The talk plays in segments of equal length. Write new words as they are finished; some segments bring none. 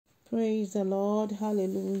Praise the Lord.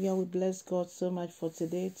 Hallelujah. We bless God so much for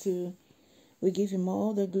today too. We give him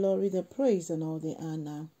all the glory, the praise, and all the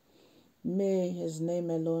honor. May his name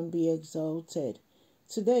alone be exalted.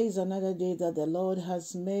 Today is another day that the Lord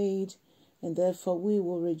has made, and therefore we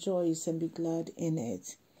will rejoice and be glad in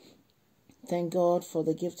it. Thank God for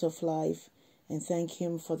the gift of life, and thank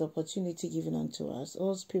him for the opportunity given unto us.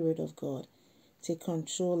 Oh, Spirit of God, take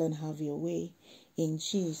control and have your way in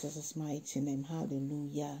Jesus' mighty name.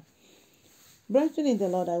 Hallelujah. Brethren in the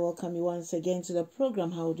Lord, I welcome you once again to the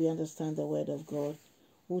program, How Do You Understand the Word of God?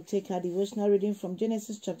 We'll take our devotional reading from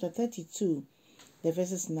Genesis chapter 32, the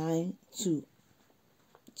verses 9 to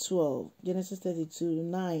 12. Genesis 32,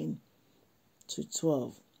 9 to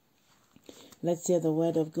 12. Let's hear the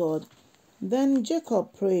word of God. Then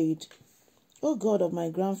Jacob prayed, O God of my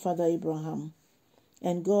grandfather Abraham,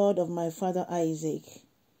 and God of my father Isaac,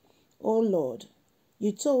 O Lord,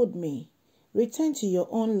 you told me, return to your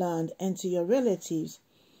own land and to your relatives,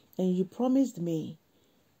 and you promised me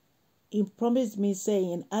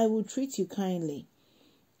saying, I will treat you kindly.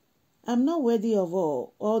 I'm not worthy of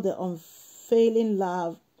all the unfailing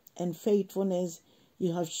love and faithfulness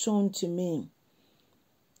you have shown to me,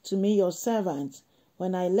 your servant.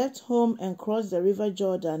 When I left home and crossed the river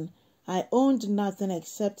Jordan, I owned nothing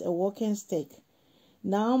except a walking stick.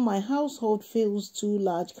 Now my household fills 2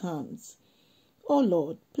 large camps. O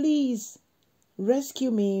Lord, please rescue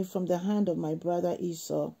me from the hand of my brother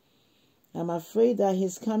Esau. I'm afraid that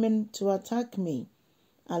he's coming to attack me,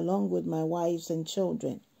 along with my wives and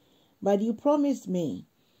children. But you promised me,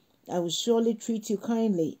 I will surely treat you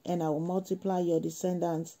kindly, and I will multiply your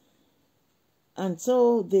descendants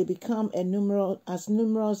until they become as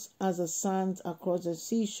numerous as the sands across the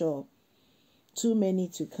seashore, too many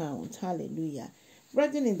to count. Hallelujah.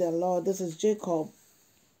 Brethren in the Lord, this is Jacob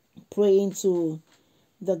praying to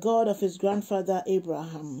the God of his grandfather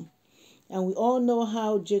Abraham. And we all know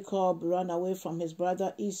how Jacob ran away from his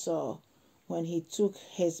brother Esau when he took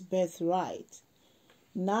his birthright.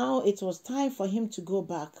 Now it was time for him to go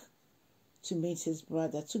back to meet his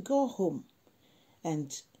brother, to go home.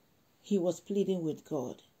 And he was pleading with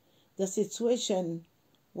God. The situation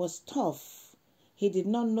was tough. He did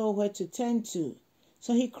not know where to turn to.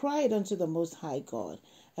 So he cried unto the Most High God.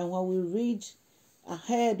 And when we read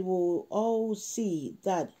ahead, we'll all see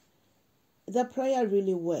that the prayer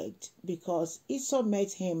really worked, because Esau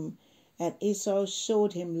met him and Esau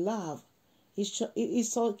showed him love.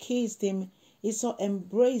 Esau kissed him. Esau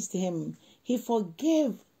embraced him. He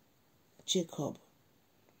forgave Jacob.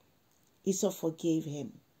 Esau forgave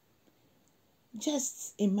him.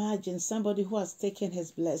 Just imagine somebody who has taken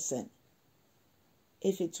his blessing.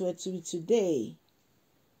 If it were to be today,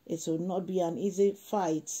 it would not be an easy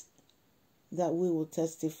fight that we will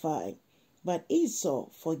testify. But Esau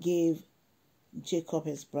forgave Jacob,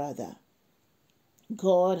 his brother.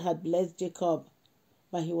 God had blessed Jacob,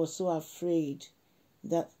 but he was so afraid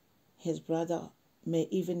that his brother may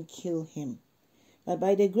even kill him. But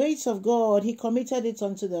by the grace of God, he committed it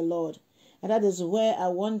unto the Lord. And that is where I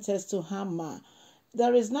want us to hammer.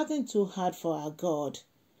 There is nothing too hard for our God.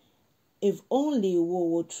 If only we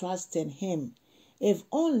will trust in him. If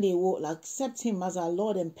only we will accept him as our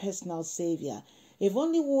Lord and personal Savior. If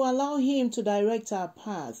only we will allow him to direct our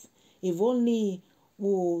path. If only we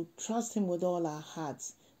will trust him with all our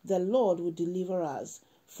hearts, the Lord will deliver us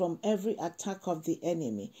from every attack of the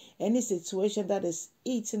enemy. Any situation that is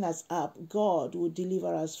eating us up, God will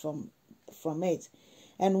deliver us from it.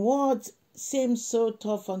 And what seems so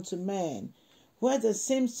tough unto man, where there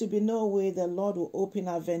seems to be no way, the Lord will open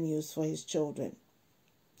avenues for his children.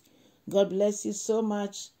 God bless you so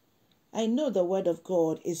much. I know the word of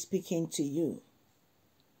God is speaking to you.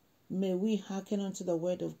 May we hearken unto the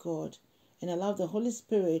word of God and allow the Holy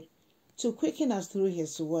Spirit to quicken us through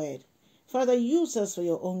his word. Father, use us for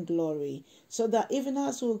your own glory, so that even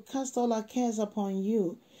as we cast all our cares upon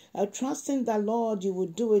you, trusting that, Lord, you will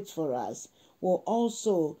do it for us, will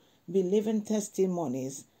also be living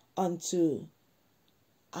testimonies unto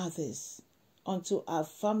others, unto our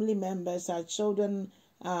family members, our children,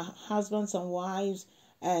 our husbands and wives,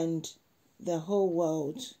 and the whole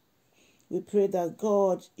world. We pray that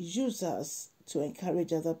God use us to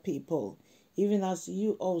encourage other people, even as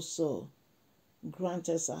you also grant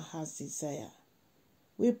us our heart's desire.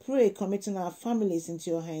 We pray, committing our families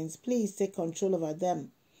into your hands. Please take control over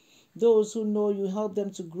them. Those who know you, help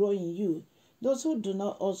them to grow in you. Those who do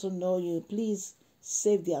not also know you, please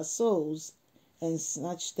save their souls and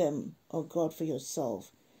snatch them, oh God, for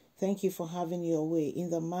yourself. Thank you for having your way. In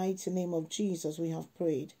the mighty name of Jesus, we have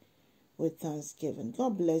prayed with thanksgiving.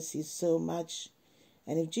 God bless you so much.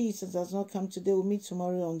 And if Jesus does not come today, we'll meet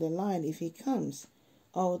tomorrow on the line. If he comes,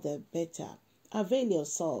 all the better. Avail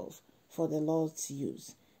yourself for the Lord's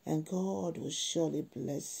use, and God will surely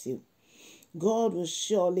bless you. God will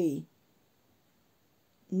surely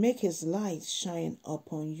make his light shine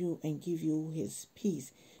upon you and give you his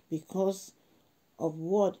peace because of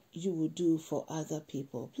what you will do for other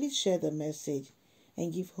people. Please share the message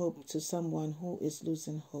and give hope to someone who is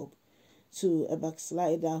losing hope, to a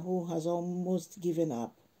backslider who has almost given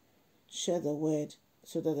up. Share the word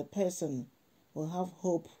so that the person will have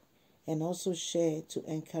hope and also share to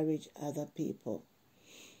encourage other people.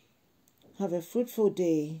 Have a fruitful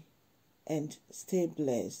day and stay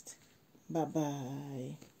blessed.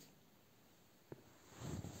 Bye-bye.